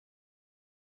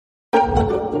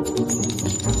Hey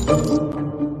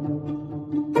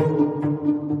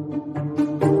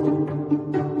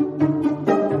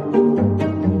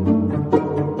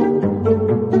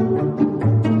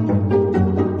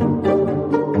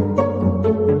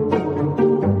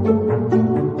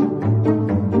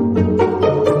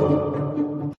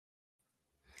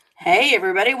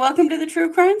everybody, welcome to the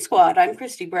True Crime Squad. I'm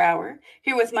Christy Brower,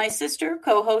 here with my sister,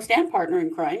 co-host, and partner in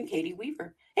crime, Katie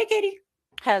Weaver. Hey Katie.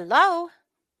 Hello.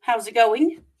 How's it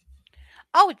going?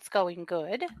 Oh, it's going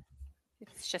good.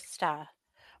 It's just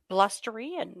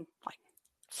blustery and like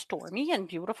stormy and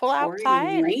beautiful Pouring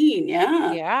outside. rain,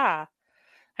 yeah. Yeah.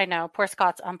 I know. Poor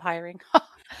Scott's umpiring.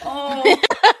 Oh,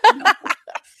 no.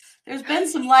 There's been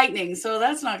some lightning, so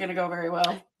that's not going to go very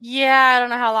well. Yeah, I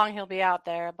don't know how long he'll be out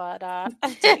there, but the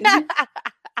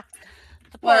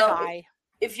poor guy.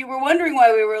 If you were wondering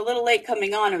why we were a little late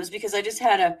coming on, it was because I just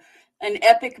had an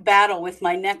epic battle with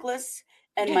my necklace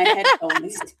and my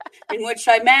headphones, in which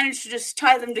I managed to just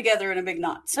tie them together in a big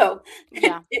knot. So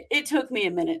Yeah. it took me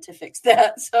a minute to fix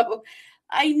that. So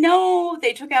I know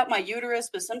they took out my uterus,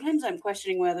 but sometimes I'm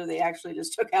questioning whether they actually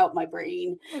just took out my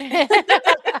brain.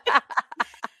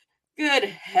 Good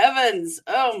heavens.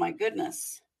 Oh my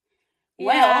goodness. Yeah.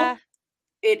 Well,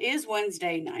 it is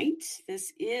Wednesday night.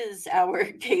 This is our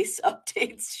case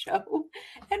updates show,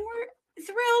 and we're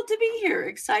thrilled to be here.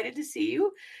 Excited to see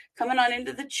you coming on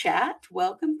into the chat.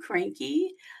 Welcome,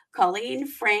 Cranky, Colleen,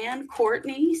 Fran,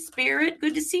 Courtney, Spirit.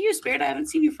 Good to see you, Spirit. I haven't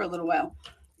seen you for a little while.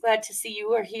 Glad to see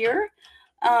you are here.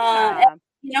 And,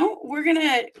 we're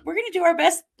gonna do our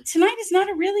best. Tonight is not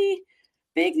a really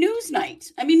big news night.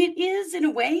 I mean, it is in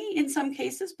a way in some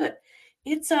cases, but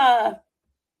it's a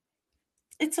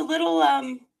little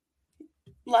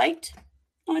light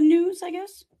on news, I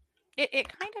guess. It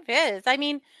kind of is. I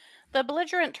mean, the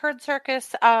belligerent turd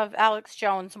circus of Alex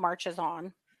Jones marches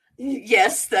on.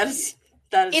 Yes, that is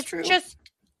true. It's just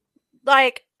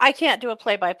like I can't do a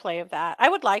play-by-play of that. I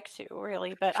would like to,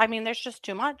 really, but I mean, there's just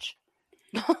too much.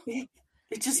 It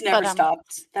just never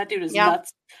stops. That dude is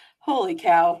nuts. Holy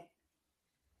cow.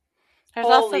 There's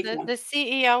also the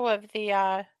CEO of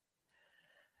the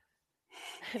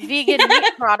vegan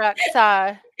meat products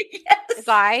guy,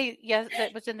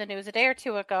 that was in the news a day or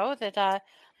two ago that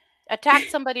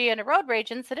attacked somebody in a road rage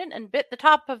incident and bit the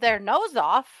top of their nose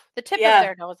off, the tip of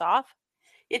their nose off.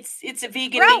 It's a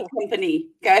vegan meat company,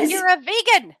 guys. You're a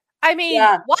vegan. I mean,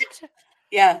 what?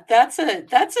 Yeah, that's a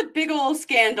big old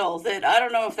scandal that I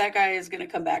don't know if that guy is going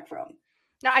to come back from.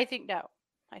 No, I think no.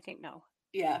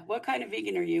 Yeah, what kind of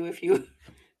vegan are you if you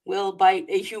will bite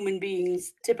a human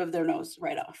being's tip of their nose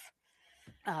right off?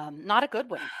 Not a good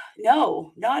one.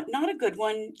 No, not a good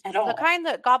one at all. The kind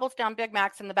that gobbles down Big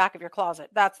Macs in the back of your closet.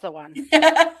 That's the one.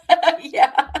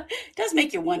 Yeah, it does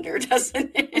make you wonder,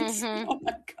 doesn't it? Mm-hmm. Oh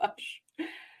my gosh.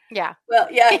 Yeah. Well,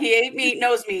 yeah, he ate meat,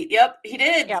 nose meat. Yep, he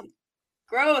did. Yep.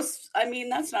 Gross. I mean,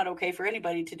 that's not okay for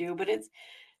anybody to do, but it's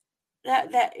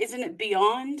that isn't it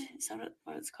Beyond? Is that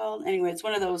what it's called? Anyway, it's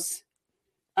one of those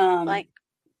like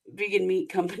vegan meat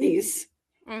companies.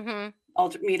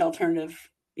 Mm-hmm. Meat alternative.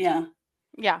 Yeah.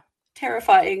 Yeah.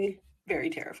 Terrifying. Very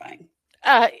terrifying.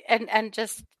 And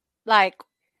just like,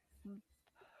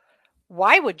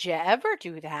 why would you ever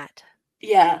do that?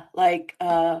 Yeah. Like,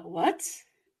 what?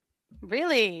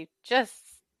 Really, just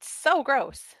so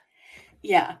gross.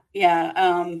 Yeah. Yeah.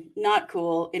 Not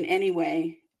cool in any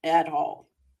way at all.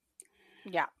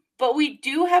 Yeah. But we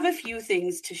do have a few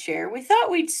things to share. We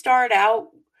thought we'd start out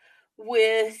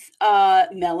with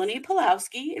Melani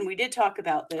Pawlowski, and we did talk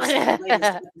about this in the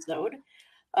latest episode.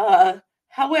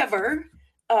 However,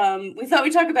 we thought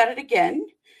we'd talk about it again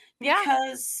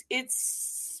because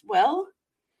it's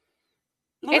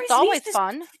always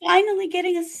fun. Finally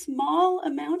getting a small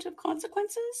amount of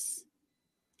consequences,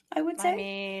 I would say. I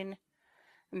mean,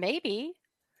 maybe.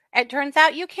 It turns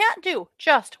out you can't do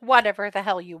just whatever the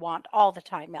hell you want all the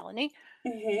time, Melanie.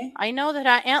 Mm-hmm. I know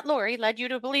that Aunt Lori led you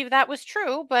to believe that was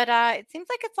true, but it seems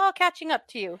like it's all catching up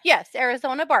to you. Yes,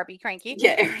 Arizona Barbie, Cranky.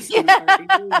 Yeah, Arizona Barbie.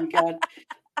 Oh my God.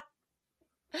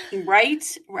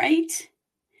 Right.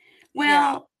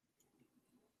 Well,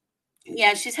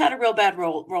 yeah, she's had a real bad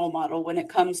role model when it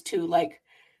comes to like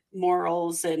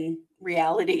morals and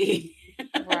reality.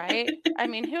 Right. I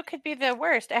mean, who could be the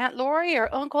worst, Aunt Lori or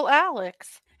Uncle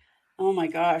Alex? Oh my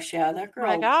gosh, yeah, that girl.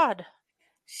 My God.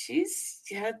 She's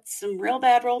had some real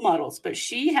bad role models, but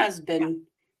she has been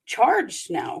charged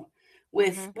now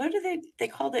with what do they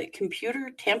called it?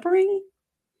 Computer tampering?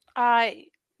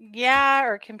 Yeah,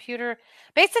 or computer.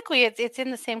 Basically, it's in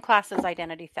the same class as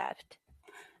identity theft.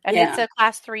 And it's a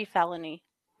class 3 felony.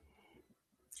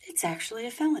 It's actually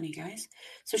a felony, guys.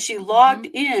 So she logged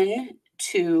in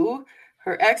to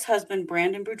her ex-husband,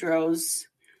 Brandon Boudreau's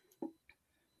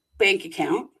bank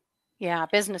account. Yeah,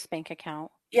 business bank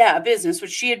account. Yeah, a business,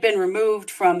 which she had been removed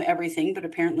from everything, but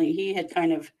apparently he had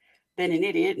kind of been an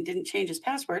idiot and didn't change his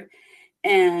password,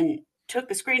 and took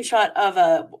a screenshot of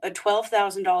a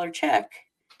 $12,000 check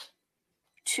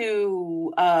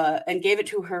to and gave it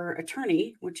to her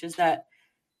attorney, which is that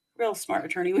real smart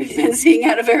attorney we've been seeing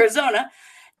out of Arizona,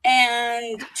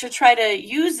 and to try to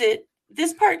use it.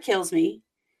 This part kills me.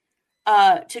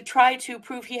 To try to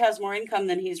prove he has more income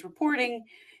than he's reporting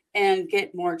and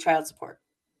get more child support.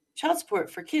 Child support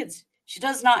for kids she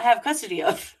does not have custody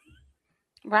of.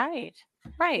 Right.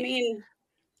 I mean,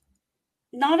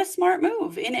 not a smart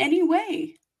move in any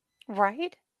way.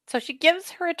 Right. So she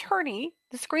gives her attorney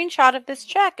the screenshot of this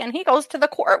check and he goes to the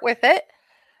court with it.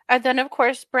 And then, of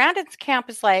course, Brandon's camp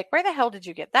is like, where the hell did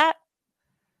you get that?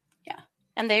 Yeah.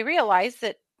 And they realize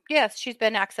that, yes, she's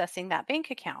been accessing that bank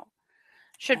account.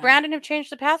 Should Brandon have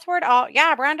changed the password? Oh,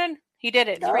 yeah, Brandon. He did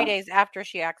it 3 days after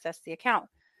she accessed the account.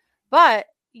 But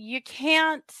you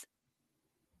can't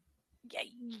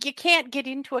get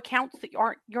into accounts that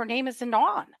your name isn't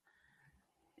on.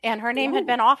 And her name had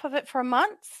been off of it for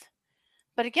months.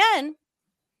 But again,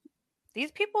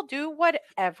 these people do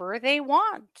whatever they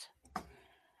want.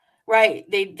 Right.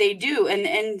 They do.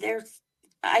 And they're,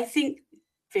 I think,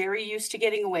 very used to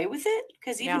getting away with it.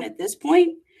 Because even at this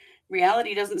point,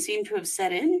 reality doesn't seem to have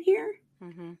set in here.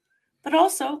 Mm-hmm. But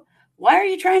also, why are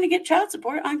you trying to get child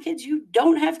support on kids you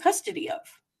don't have custody of?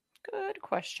 Good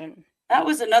question. That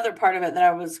was another part of it that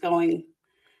I was going,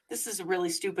 this is a really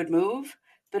stupid move.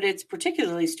 But it's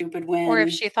particularly stupid when... Or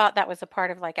if she thought that was a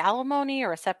part of like alimony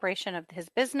or a separation of his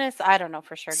business. I don't know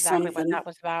for sure exactly what that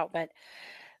was about. But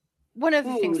one of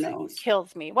the things that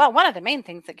kills me, well, one of the main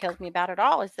things that kills me about it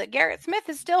all is that Garrett Smith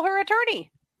is still her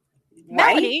attorney.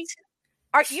 Right? Melanie,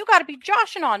 you got to be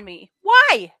joshing on me.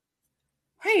 Why?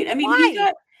 Right. I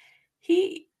mean,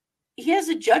 he has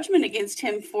a judgment against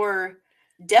him for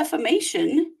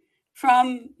defamation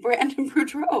from Brandon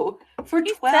Boudreau for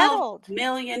 $12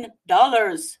 million.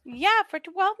 Yeah, for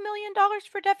 $12 million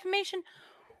for defamation.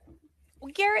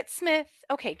 Garrett Smith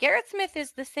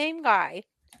is the same guy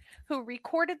who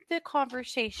recorded the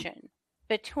conversation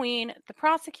between the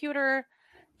prosecutor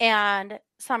and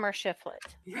Summer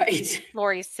Shiflett, right,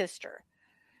 Lori's sister,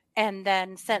 and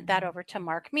then sent that over to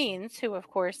Mark Means, who, of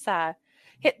course,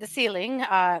 hit the ceiling,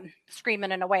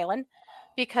 screaming and a wailing,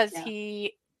 because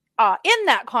he, in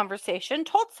that conversation,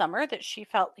 told Summer that he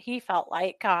felt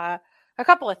like a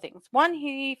couple of things. One,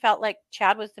 he felt like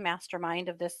Chad was the mastermind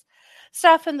of this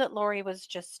stuff, and that Lori was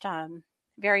just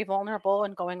very vulnerable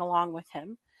and going along with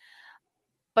him.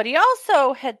 But he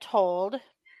also had told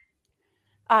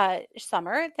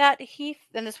Summer that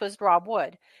and this was Rob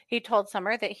Wood, he told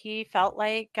Summer that he felt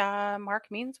like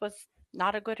Mark Means was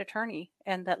not a good attorney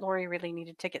and that Lori really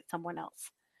needed to get someone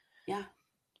else. Yeah.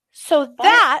 So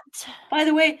by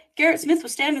the way, Garrett Smith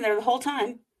was standing there the whole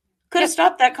time. Could have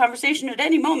stopped that conversation at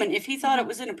any moment if he thought it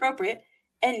was inappropriate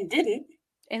and didn't.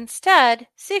 Instead,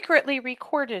 secretly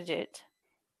recorded it.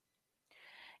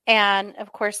 And,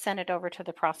 of course, sent it over to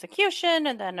the prosecution.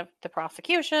 And then the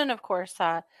prosecution, of course,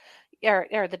 or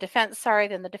the defense,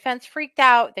 then the defense freaked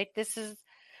out. This is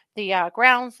the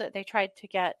grounds that they tried to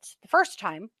get the first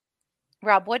time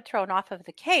Rob Wood thrown off of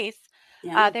the case.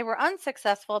 Yeah. They were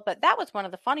unsuccessful, but that was one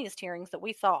of the funniest hearings that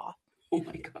we saw. Oh,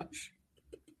 my gosh.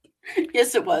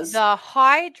 Yes, it was. The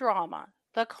high drama,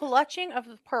 the clutching of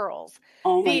the pearls.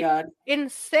 Oh, my God.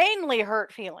 Insanely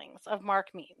hurt feelings of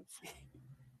Mark Means.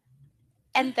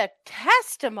 And the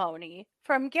testimony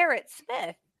from Garrett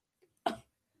Smith.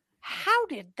 How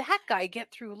did that guy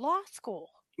get through law school?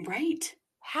 Right.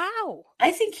 How?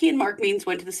 I think he and Mark Means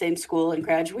went to the same school and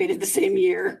graduated the same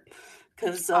year.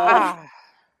 Because, I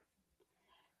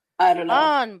don't know.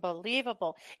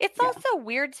 Unbelievable. It's also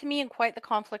weird to me and quite the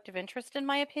conflict of interest, in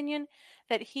my opinion,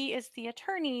 that he is the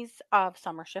attorneys of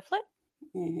Summer Shiflett,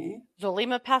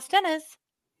 Zulema Pastenes,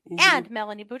 and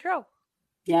Melani Boudreau.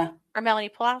 Yeah. Or Melani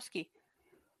Pawlowski.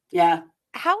 Yeah.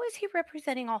 How is he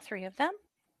representing all three of them?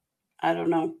 I don't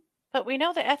know. But we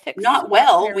know the ethics. Not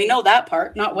well. We know that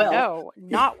part. Not well. No,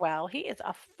 not well. He is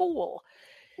a fool.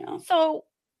 Yeah. So,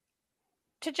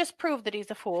 to just prove that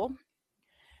he's a fool,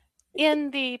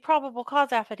 in the probable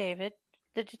cause affidavit,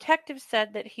 the detective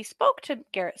said that he spoke to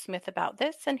Garrett Smith about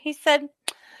this, and he said,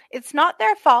 it's not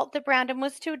their fault that Brandon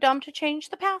was too dumb to change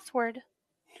the password.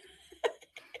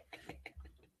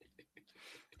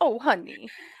 Oh, honey.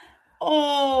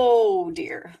 Oh,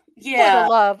 dear. Yeah. For the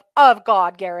love of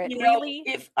God, Garrett. Really?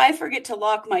 If I forget to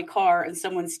lock my car and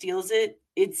someone steals it,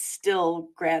 it's still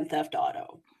Grand Theft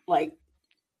Auto. Like,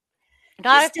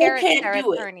 not if Garrett's their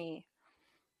attorney.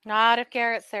 Not if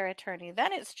Garrett's their attorney.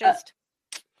 Then it's Uh, just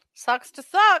sucks to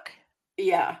suck.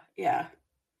 yeah. Yeah.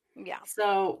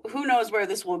 So who knows where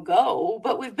this will go?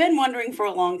 But we've been wondering for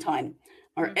a long time.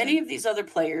 Are Mm-hmm. any of these other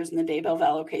players in the Daybell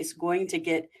Vallow case going to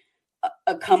get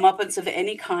a comeuppance of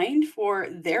any kind for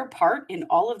their part in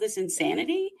all of this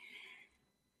insanity?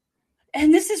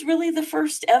 And this is really the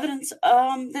first evidence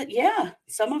that, yeah,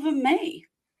 some of them may.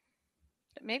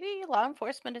 Maybe law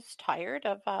enforcement is tired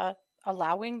of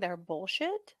allowing their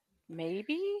bullshit.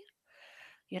 Maybe.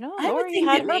 I would Lori think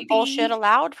had that her bullshit maybe,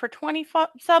 allowed for 20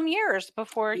 some years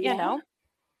before, yeah,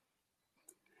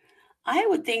 I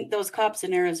would think those cops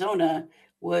in Arizona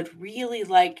would really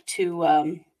like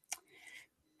to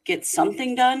get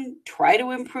something done, try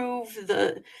to improve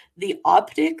the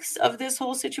optics of this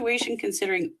whole situation,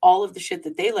 considering all of the shit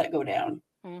that they let go down.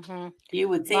 Mm-hmm. You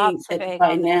would think Lots of that egg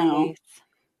by on their now face.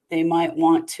 they might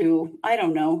want to, I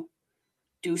don't know,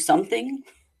 do something.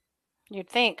 You'd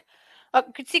think.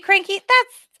 See, Cranky,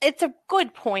 it's a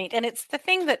good point, and it's the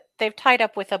thing that they've tied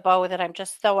up with a bow that I'm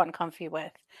just so uncomfy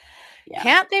with. Yeah.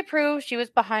 Can't they prove she was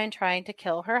behind trying to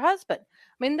kill her husband?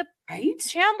 I mean, the Right?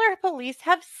 Chandler police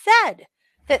have said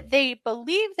that they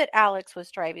believe that Alex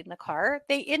was driving the car.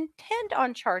 They intend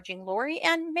on charging Lori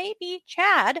and maybe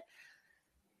Chad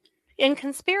in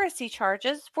conspiracy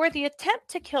charges for the attempt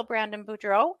to kill Brandon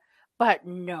Boudreaux, but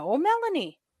no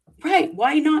Melanie. Right.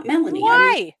 Why not Melanie? I mean,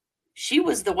 Why? she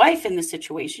was the wife in the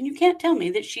situation. You can't tell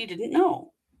me that she didn't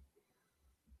know.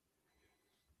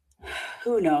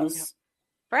 Who Yep. knows?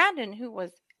 Brandon, who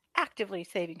was actively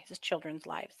saving his children's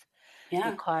lives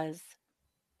Yeah. because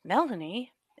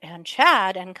Melanie and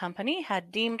Chad and company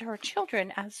had deemed her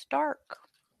children as dark.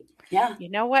 Yeah. You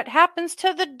know what happens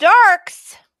to the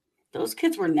darks? Those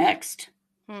kids were next.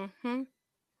 Mm-hmm.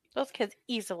 Those kids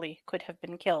easily could have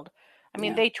been killed. I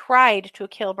mean, Yeah. they tried to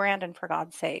kill Brandon, for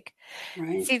God's sake.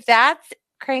 Right. See, that's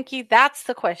Cranky. That's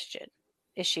the question.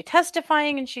 Is she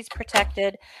testifying and she's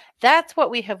protected? That's what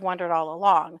we have wondered all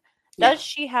along. Yeah. Does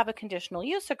she have a conditional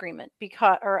use agreement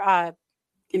or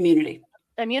Immunity.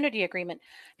 immunity agreement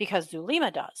because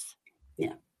Zulima does?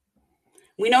 Yeah.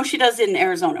 We know she does it in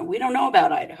Arizona. We don't know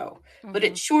about Idaho. But Mm-hmm.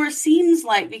 it sure seems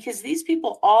like, because these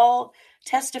people all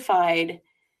testified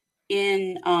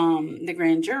in the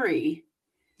grand jury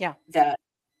Yeah, that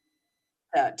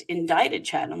indicted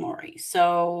Chad and Lori.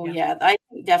 So yeah. yeah, I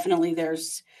think definitely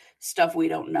there's stuff we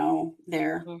don't know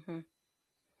there. Mm-hmm.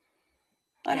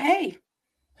 But Yep. hey,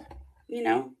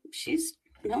 she's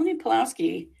Melanie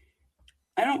Pawlowski.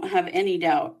 I don't have any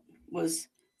doubt was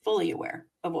fully aware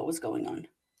of what was going on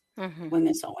Mm-hmm. when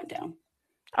this all went down.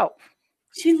 Oh.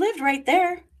 She lived right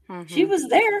there. She Mm-hmm. was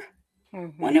there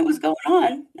Mm-hmm. when it was going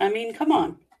on. I mean, come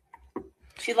on.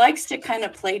 She likes to kind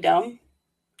of play dumb.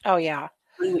 Oh yeah.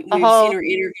 When The we've seen whole her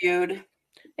interviewed,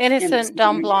 and it's innocent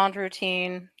dumb blonde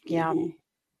routine. Yeah. mhm.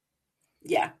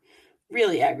 Yeah,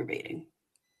 really aggravating.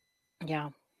 Yeah.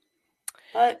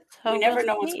 But we So we'll never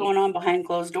know what's see. going on behind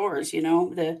closed doors.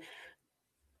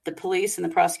 The police and the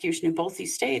prosecution in both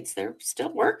these states, they're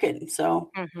still working. So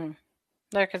Mm-hmm.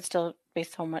 There could still be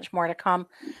so much more to come.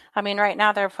 I mean, right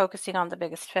now they're focusing on the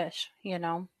biggest fish.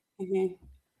 mhm.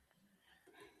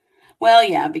 Well,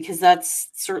 yeah, because that's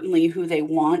certainly who they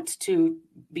want to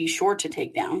be sure to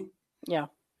take down. Yeah.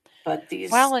 But Well,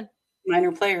 these and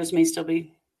minor players may still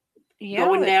be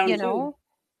going yeah, down too.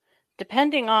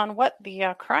 depending on what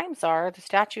the crimes are, the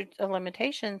statute of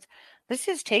limitations, this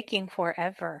is taking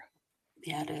forever.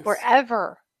 Yeah, it is.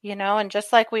 Forever. And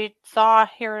just like we saw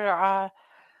here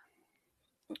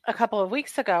a couple of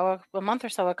weeks ago, a month or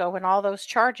so ago, when all those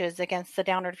charges against the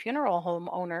Downard Funeral Home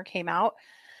owner came out,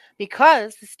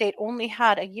 because the state only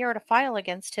had a year to file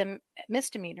against him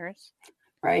misdemeanors.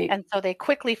 Right. And so they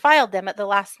quickly filed them at the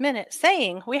last minute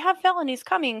saying, we have felonies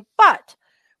coming, but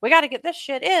we got to get this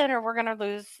shit in or we're going to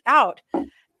lose out.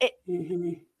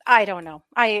 Hmm. I don't know.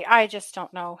 I just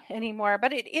don't know anymore.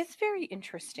 But it is very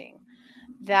interesting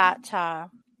that,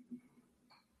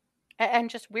 and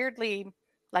just weirdly,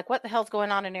 like what the hell's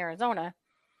going on in Arizona?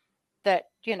 That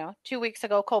 2 weeks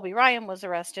ago Colby Ryan was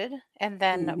arrested and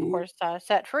then of Hmm. course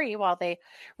set free while they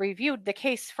reviewed the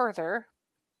case further,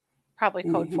 probably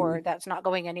code Hmm. for that's not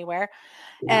going anywhere.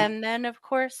 Yeah. And then of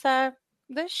course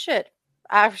this shit,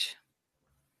 uh,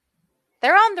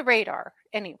 they're on the radar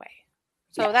anyway,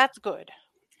 so Yeah. that's good.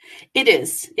 It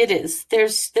is. It is.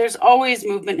 There's always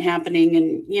movement happening,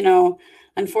 and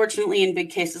unfortunately, in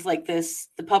big cases like this,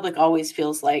 the public always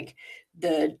feels like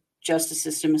the justice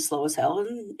system is slow as hell,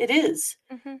 and it is.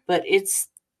 Hmm. But it's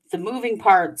the moving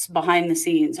parts behind the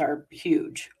scenes are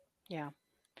huge. Yeah.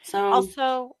 So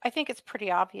Also, I think it's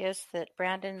pretty obvious that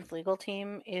Brandon's legal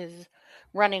team is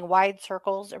running wide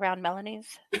circles around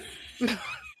Melanie's.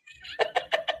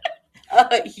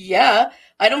 Yeah,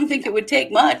 I don't think it would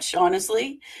take much,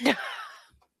 honestly.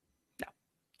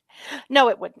 No,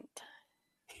 it wouldn't.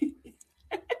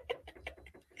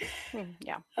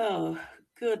 Yeah. Oh,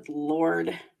 good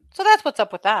Lord. So that's what's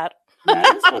up with that.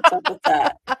 That is what's up with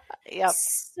that. Yep.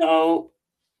 So,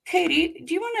 Katie,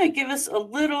 do you want to give us a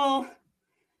little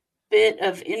bit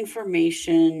of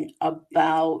information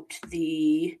about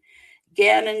the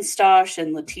Gannon Stauch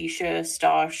and Letitia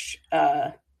Stauch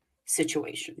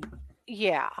situation?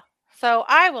 Yeah. So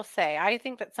I will say, I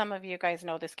think that some of you guys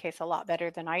know this case a lot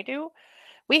better than I do.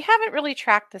 We haven't really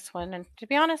tracked this one, and to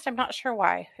be honest, I'm not sure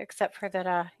why, except for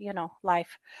that,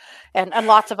 life and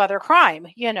lots of other crime,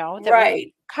 that we've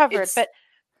Right. covered. It's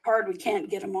hard we can't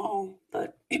get them all,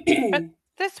 but But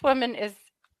this woman is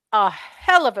a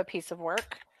hell of a piece of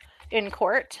work in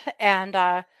court,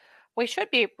 and we should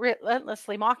be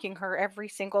relentlessly mocking her every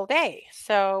single day.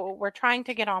 So we're trying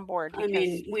to get on board I because,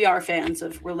 mean, we are fans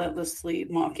of relentlessly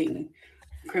mocking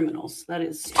criminals. That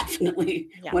is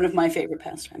definitely yeah. one of my favorite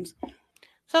pastimes.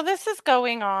 So this is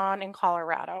going on in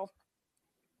Colorado.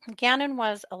 Gannon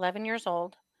was 11 years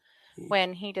old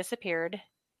when he disappeared.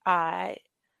 And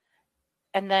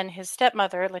then his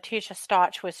stepmother, Letitia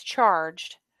Stauch, was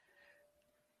charged.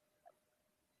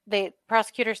 The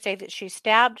prosecutors say that she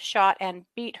stabbed, shot, and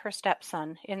beat her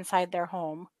stepson inside their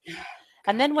home,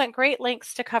 and then went great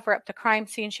lengths to cover up the crime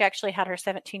scene. She actually had her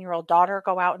 17-year-old daughter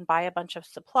go out and buy a bunch of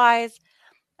supplies,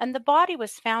 and the body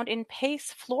was found in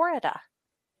Pace, Florida.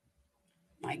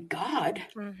 My God.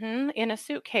 In a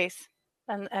suitcase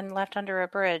and left under a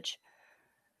bridge.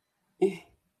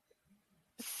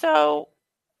 So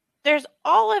there's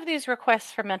all of these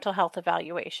requests for mental health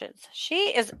evaluations.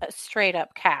 She is a straight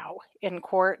up cow in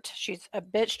court. She's a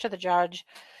bitch to the judge.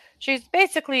 She's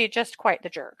basically just quite the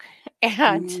jerk.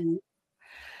 And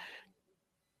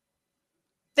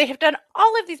they have done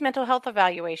all of these mental health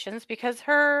evaluations because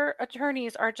her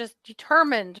attorneys are just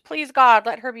determined, please God,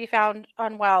 let her be found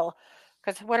unwell.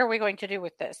 Because what are we going to do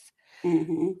with this?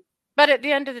 But at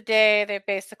the end of the day, they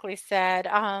basically said,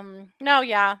 no,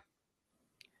 yeah,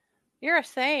 you're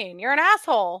sane. You're an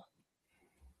asshole.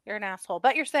 You're an asshole,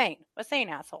 but you're sane. A sane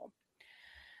asshole.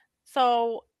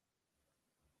 So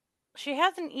she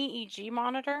has an EEG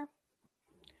monitor,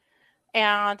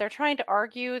 and they're trying to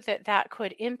argue that that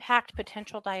could impact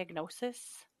potential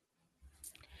diagnosis.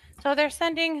 So they're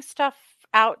sending stuff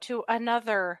out to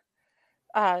another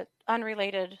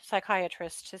unrelated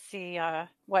psychiatrist to see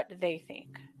what they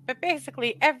think. But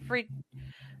basically, every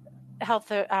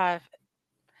health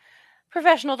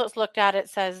professional that's looked at it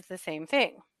says the same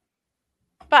thing.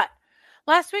 But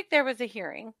last week there was a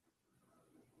hearing,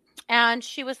 and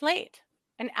she was late,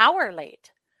 an hour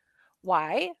late.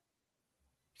 Why?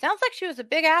 Sounds like she was a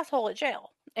big asshole at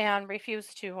jail and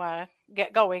refused to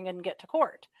get going and get to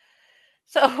court.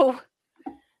 So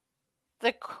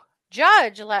the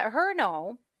judge let her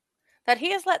know that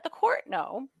he has let the court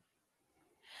know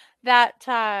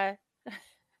that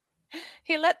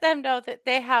he let them know that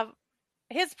they have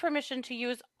his permission to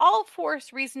use all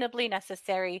force reasonably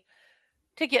necessary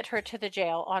to get her to the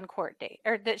jail on court date,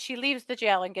 or that she leaves the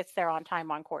jail and gets there on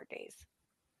time on court days.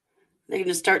 They're going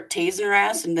to start tasing her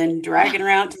ass and then dragging her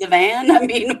out to the van. I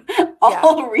mean,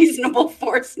 all reasonable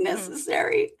force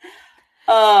necessary.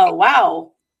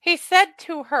 Wow. He said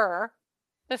to her,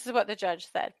 this is what the judge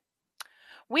said.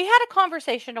 We had a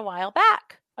conversation a while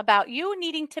back about you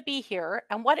needing to be here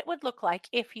and what it would look like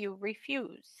if you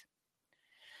refuse.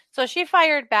 So she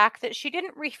fired back that she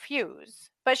didn't refuse,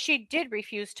 but she did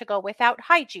refuse to go without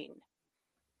hygiene.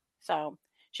 So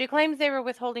she claims they were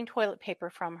withholding toilet paper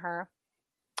from her.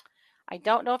 I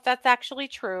don't know if that's actually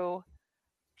true,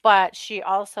 but she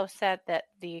also said that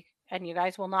and you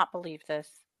guys will not believe this,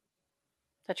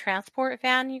 the transport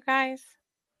van, you guys,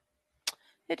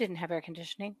 it didn't have air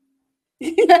conditioning.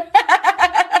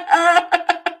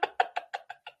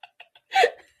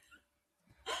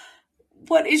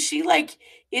 What is she, like,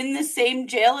 in the same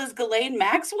jail as Ghislaine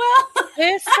Maxwell?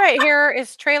 This right here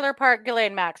is Trailer Park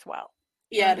Ghislaine Maxwell.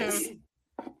 Yeah, it is.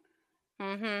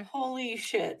 Holy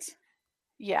shit.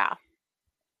 Yeah.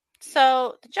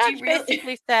 So the judge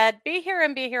basically said, be here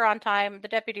and be here on time. The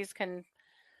deputies can,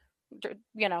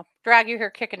 drag you here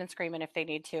kicking and screaming if they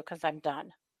need to, because I'm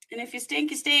done. And if you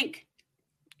stink, you stink.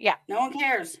 Yeah. No one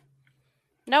cares.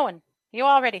 No one. You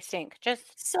already stink.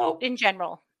 Just so in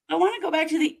general. I want to go back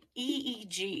to the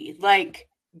EEG. Like,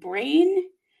 brain?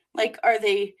 Like, are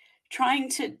they trying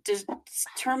to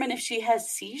determine if she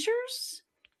has seizures?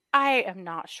 I am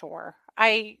not sure.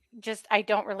 I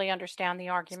don't really understand the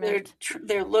argument. So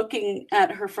they're looking at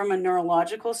her from a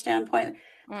neurological standpoint.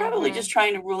 Probably just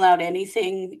trying to rule out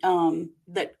anything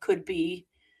that could be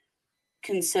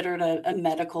considered a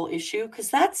medical issue? Because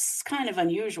that's kind of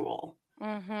unusual.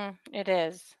 It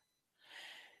is.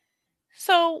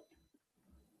 So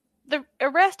the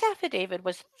arrest affidavit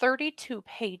was 32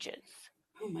 pages.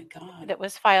 Oh my God. That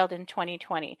was filed in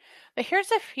 2020. But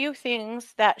here's a few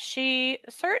things that she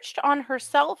searched on her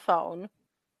cell phone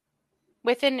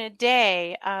within a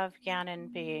day of Gannon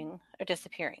being or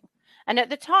disappearing. And at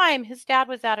the time, his dad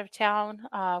was out of town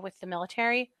with the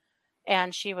military,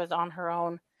 and she was on her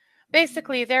own.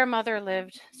 Basically, their mother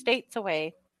lived states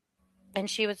away, and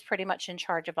she was pretty much in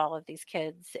charge of all of these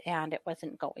kids, and it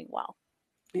wasn't going well.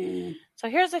 So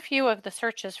here's a few of the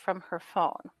searches from her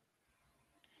phone.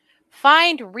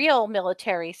 Find real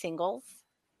military singles.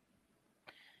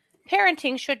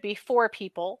 Parenting should be 4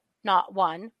 people, not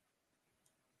 1.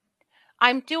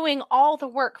 I'm doing all the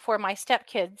work for my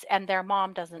stepkids and their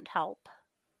mom doesn't help.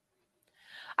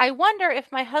 I wonder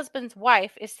if my husband's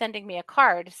wife is sending me a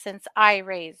card since I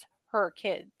raise her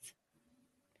kids.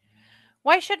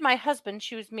 Why should my husband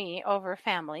choose me over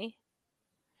family?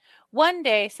 One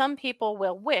day some people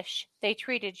will wish they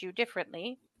treated you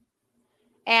differently.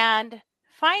 And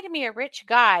find me a rich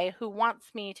guy who wants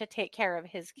me to take care of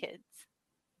his kids.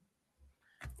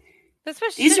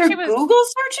 These are Google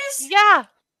searches? Yeah.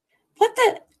 What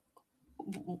the?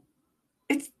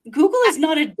 Google is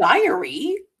not a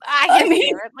diary. I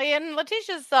mean, apparently in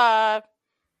Letitia's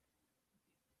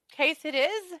case it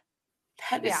is.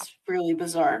 That is really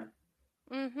bizarre.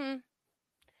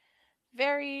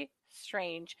 Very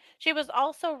strange. She was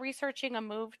also researching a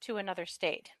move to another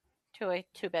state, to a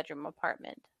 2-bedroom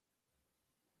apartment.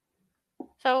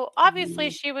 So obviously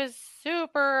she was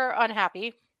super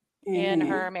unhappy in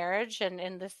her marriage and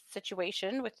in this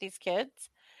situation with these kids.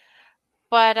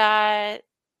 But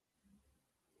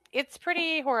it's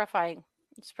pretty horrifying.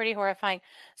 It's pretty horrifying.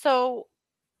 So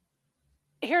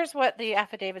here's what the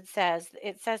affidavit says.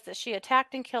 It says that she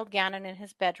attacked and killed Gannon in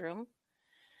his bedroom.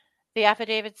 The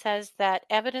affidavit says that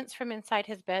evidence from inside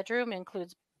his bedroom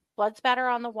includes blood spatter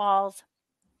on the walls,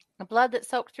 blood that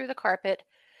soaked through the carpet,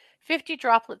 50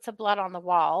 droplets of blood on the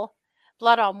wall,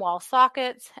 blood on wall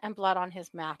sockets, and blood on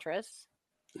his mattress.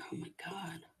 Oh my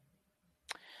God.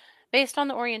 Based on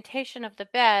the orientation of the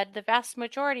bed, the vast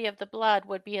majority of the blood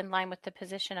would be in line with the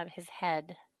position of his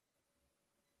head.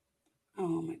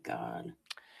 Oh my God.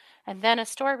 And then a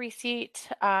store receipt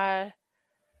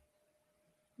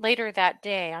later that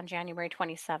day on January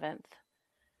 27th.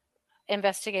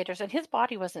 Investigators, and his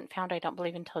body wasn't found, I don't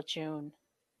believe, until June.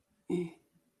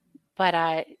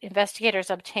 But investigators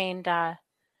obtained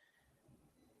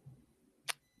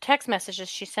text messages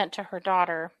she sent to her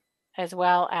daughter, as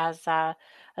well as a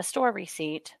store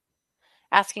receipt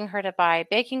asking her to buy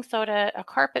baking soda, a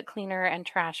carpet cleaner, and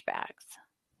trash bags.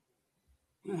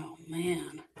 Oh,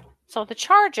 man. So the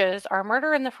charges are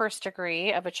murder in the first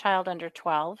degree of a child under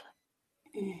 12,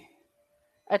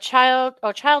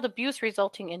 child abuse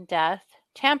resulting in death,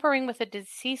 tampering with a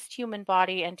deceased human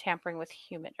body, and tampering with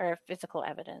human or physical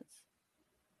evidence.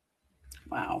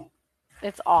 Wow.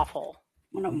 It's awful.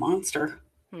 What a monster.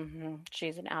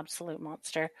 She's an absolute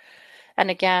monster.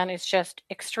 And again, it's just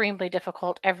extremely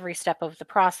difficult every step of the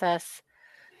process.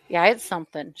 Yeah, it's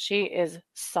something. She is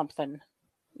something.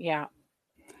 Yeah.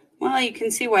 Well, you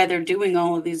can see why they're doing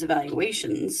all of these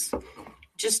evaluations,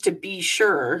 just to be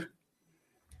sure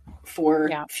for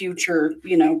future,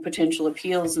 potential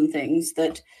appeals and things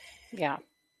that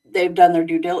they've done their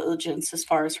due diligence as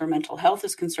far as her mental health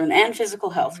is concerned and physical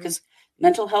health, because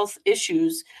mental health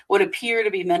issues, what appear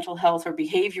to be mental health or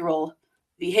behavior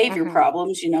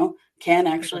problems, can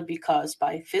actually be caused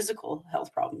by physical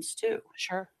health problems too.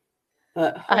 Sure.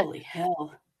 But holy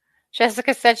hell.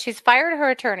 Jessica said she's fired her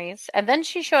attorneys, and then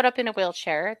she showed up in a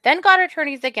wheelchair, then got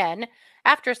attorneys again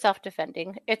after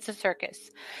self-defending. It's a circus.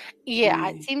 Yeah,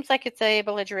 it seems like it's a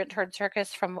belligerent herd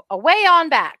circus from a way on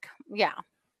back. Yeah.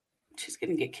 She's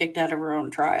going to get kicked out of her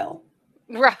own trial.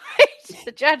 Right.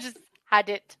 The judges had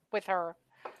it with her.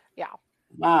 Yeah.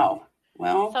 Wow.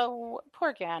 Well. So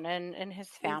poor Gannon and his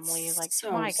family. Like,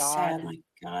 so my God. Sad, my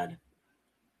God.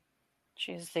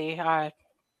 She's the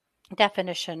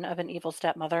definition of an evil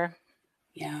stepmother.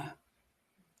 Yeah.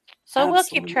 So We'll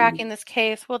keep tracking this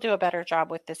case. We'll do a better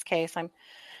job with this case. I'm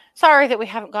sorry that we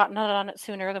haven't gotten on it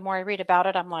sooner. The more I read about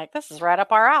it, I'm like, this is right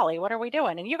up our alley. What are we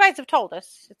doing? And you guys have told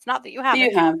us. It's not that you haven't.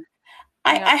 You have.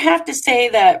 I have to say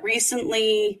that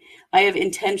recently I have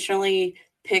intentionally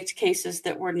picked cases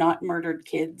that were not murdered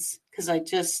kids, because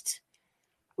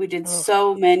we did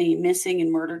so many missing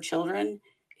and murdered children,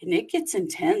 and it gets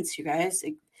intense, you guys.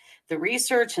 The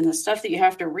research and the stuff that you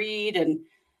have to read, and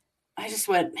I just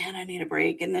went, man, I need a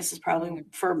break. And this is probably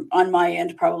on my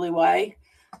end, probably why.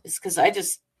 It's because I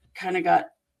just kind of got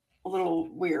a little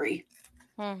weary.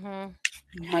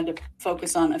 Mm-hmm. Had to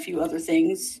focus on a few other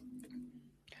things.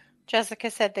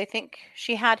 Jessica said they think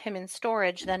she had him in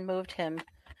storage, then moved him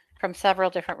from several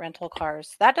different rental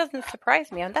cars. That doesn't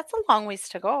surprise me. And that's a long ways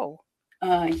to go.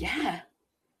 Yeah.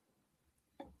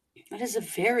 That is a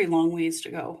very long ways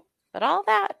to go. But all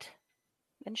that,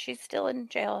 and she's still in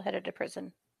jail, headed to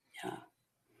prison. Yeah.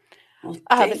 Well,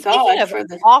 But thank speaking God of for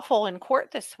the... awful in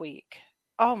court this week,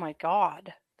 oh my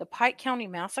God, the Pike County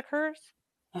massacres.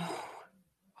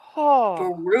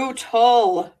 Oh,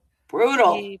 Brutal.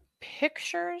 the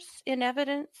pictures in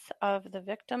evidence of the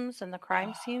victims and the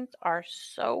crime scenes are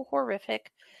so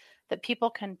horrific that people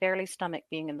can barely stomach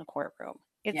being in the courtroom.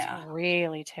 It's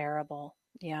really terrible.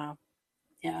 Yeah.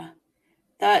 Yeah.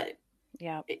 That...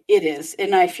 Yeah. It is.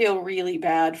 And I feel really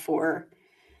bad for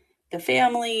the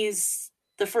families,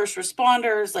 the first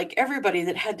responders, like everybody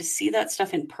that had to see that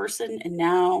stuff in person. And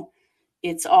now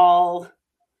it's all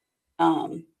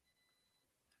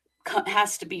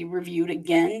has to be reviewed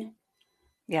again.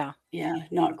 Yeah. Yeah,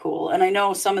 not cool. And I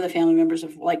know some of the family members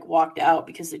have like walked out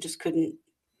because they just couldn't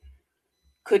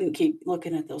keep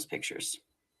looking at those pictures.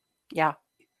 Yeah.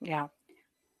 Yeah.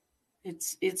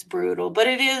 It's brutal, but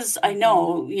it is, I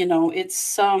know,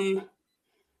 it's the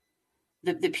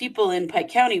people in Pike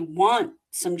County want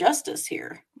some justice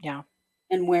here. Yeah.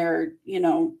 And where,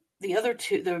 the other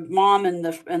two, the mom and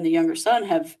the younger son,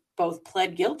 have both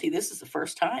pled guilty. This is the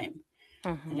first time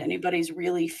that anybody's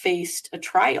really faced a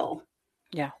trial.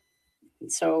 Yeah.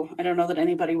 And so I don't know that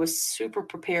anybody was super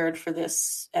prepared for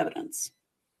this evidence.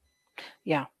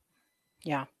 Yeah.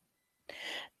 Yeah.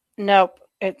 Nope.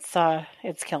 It's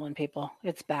killing people.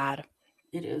 It's bad.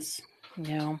 It is.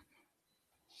 Yeah.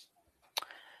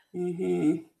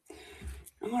 All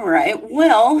right.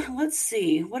 Well, let's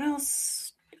see. What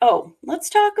else? Oh,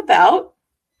 let's talk about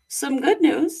some good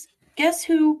news. Guess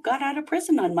who got out of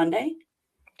prison on Monday?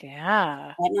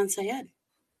 Yeah. Adnan Syed.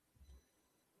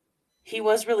 He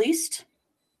was released.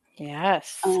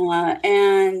 Yes.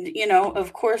 And,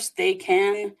 of course, they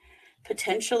can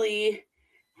potentially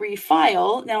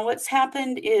refile. Now, what's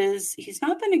happened is he's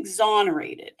not been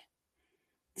exonerated.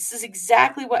 This is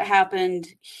exactly what happened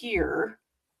here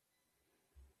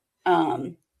a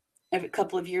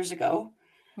couple of years ago.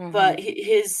 But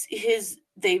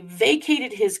they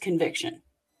vacated his conviction.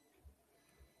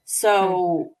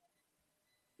 So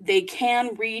they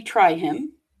can retry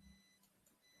him.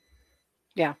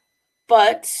 Yeah.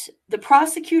 But the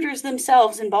prosecutors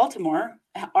themselves in Baltimore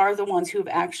are the ones who have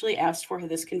actually asked for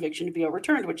this conviction to be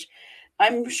overturned, which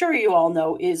I'm sure you all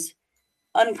know is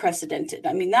unprecedented.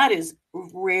 I mean, that is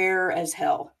rare as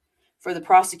hell for the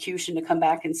prosecution to come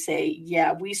back and say,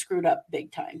 yeah, we screwed up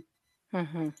big time.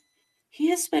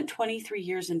 He has spent 23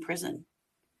 years in prison.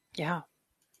 Yeah.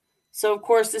 So, of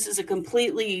course, this is a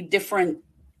completely different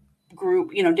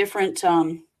group, different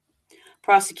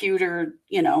prosecutor,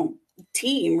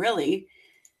 team, really.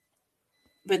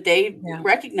 But they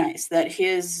recognize that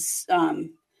his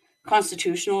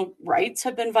constitutional rights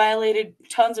have been violated,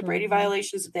 tons of Brady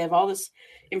violations, that they have all this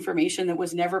information that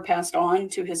was never passed on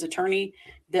to his attorney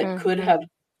that could have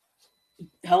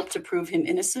helped to prove him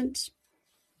innocent.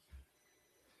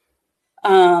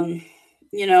 What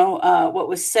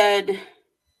was said,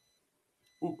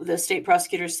 the state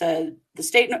prosecutor said,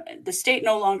 the state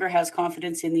no longer has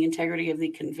confidence in the integrity of the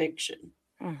conviction.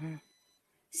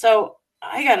 So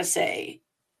I got to say,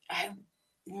 I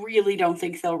really don't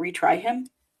think they'll retry him.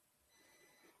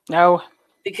 No.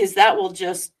 Because that will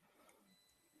just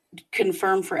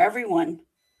confirm for everyone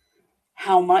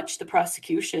how much the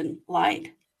prosecution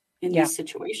lied in this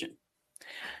situation.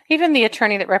 Even the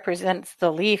attorney that represents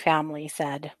the Lee family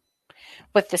said,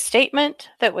 with the statement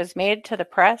that was made to the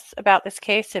press about this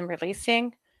case and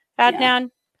releasing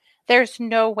Adnan, there's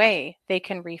no way they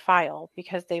can refile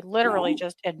because they literally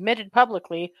just admitted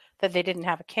publicly that they didn't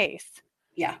have a case.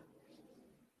 Yeah.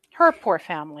 Her poor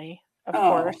family, of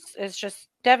course, is just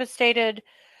devastated,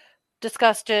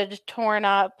 disgusted, torn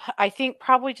up. I think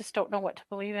probably just don't know what to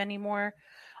believe anymore.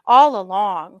 All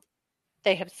along,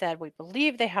 they have said, we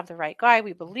believe they have the right guy.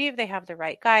 We believe they have the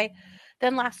right guy.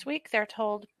 Then last week, they're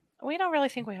told, we don't really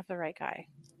think we have the right guy.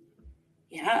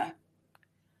 Yeah.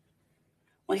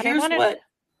 Well, But here's what...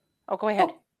 Oh, go ahead.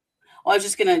 I was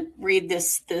just going to read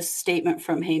this statement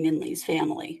from Hae Min Lee's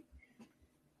family.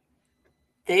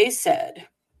 They said,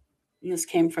 and this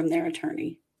came from their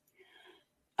attorney,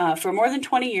 for more than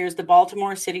 20 years, the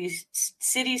Baltimore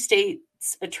City-State's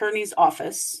Attorney's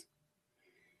Office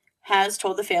has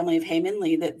told the family of Hae Min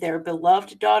Lee that their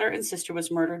beloved daughter and sister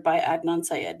was murdered by Adnan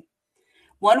Syed.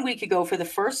 1 week ago, for the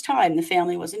first time, the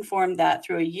family was informed that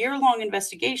through a year-long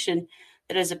investigation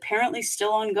that is apparently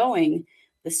still ongoing,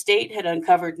 The state had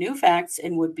uncovered new facts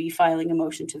and would be filing a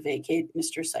motion to vacate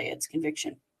Mr. Syed's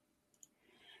conviction.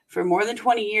 For more than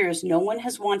 20 years, no one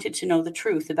has wanted to know the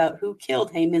truth about who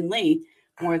killed Hae Min Lee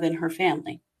more than her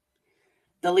family.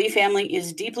 The Lee family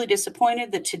is deeply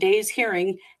disappointed that today's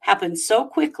hearing happened so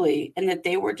quickly and that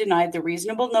they were denied the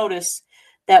reasonable notice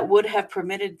that would have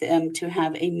permitted them to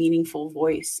have a meaningful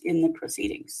voice in the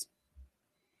proceedings.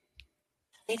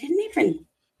 They didn't even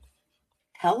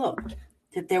tell them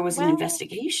that there was an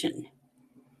investigation.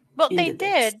 Well, they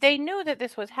did. They knew that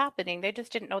this was happening. They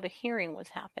just didn't know the hearing was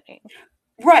happening.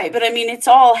 Right, but I mean, it's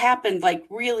all happened like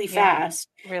really fast,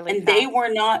 really and fast. they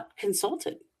were not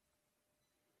consulted.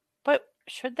 But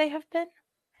should they have been?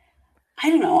 I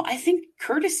don't know. I think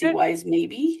courtesy-wise,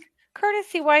 maybe.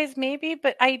 Courtesy-wise, maybe,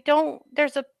 but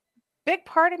there's a big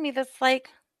part of me that's like,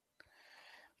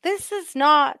 this is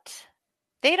not,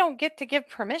 they don't get to give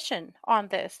permission on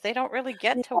this. They don't really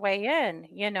get to weigh in,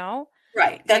 you know?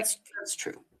 Right, that's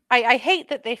true. I hate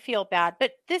that they feel bad,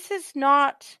 but this is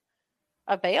not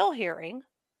a bail hearing,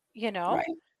 you know? Right.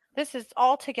 This is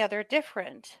altogether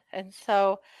different. And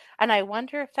I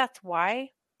wonder if that's why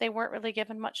they weren't really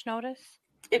given much notice.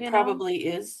 It probably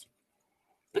is.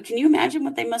 But can you imagine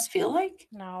what they must feel like?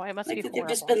 No, it must like be that horrible.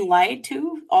 they've just been lied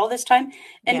to all this time.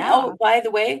 And oh, by the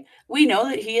way, we know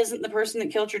that he isn't the person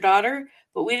that killed your daughter,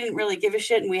 but we didn't really give a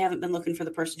shit, and we haven't been looking for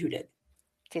the person who did.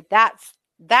 See,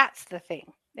 that's the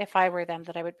thing. If I were them,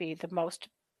 that I would be the most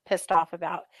pissed off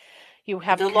about. You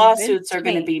have the lawsuits are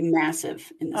going to be massive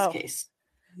in this case.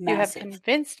 Massive. You have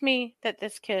convinced me that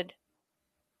this kid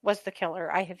was the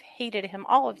killer. I have hated him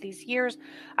all of these years.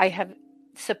 I have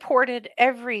supported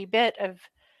every bit of,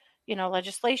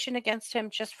 legislation against him,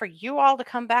 just for you all to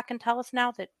come back and tell us now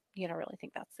that you don't really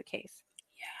think that's the case.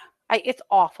 Yeah. It's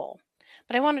awful.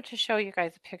 But I wanted to show you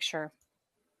guys a picture.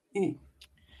 Mm.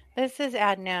 This is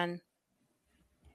Adnan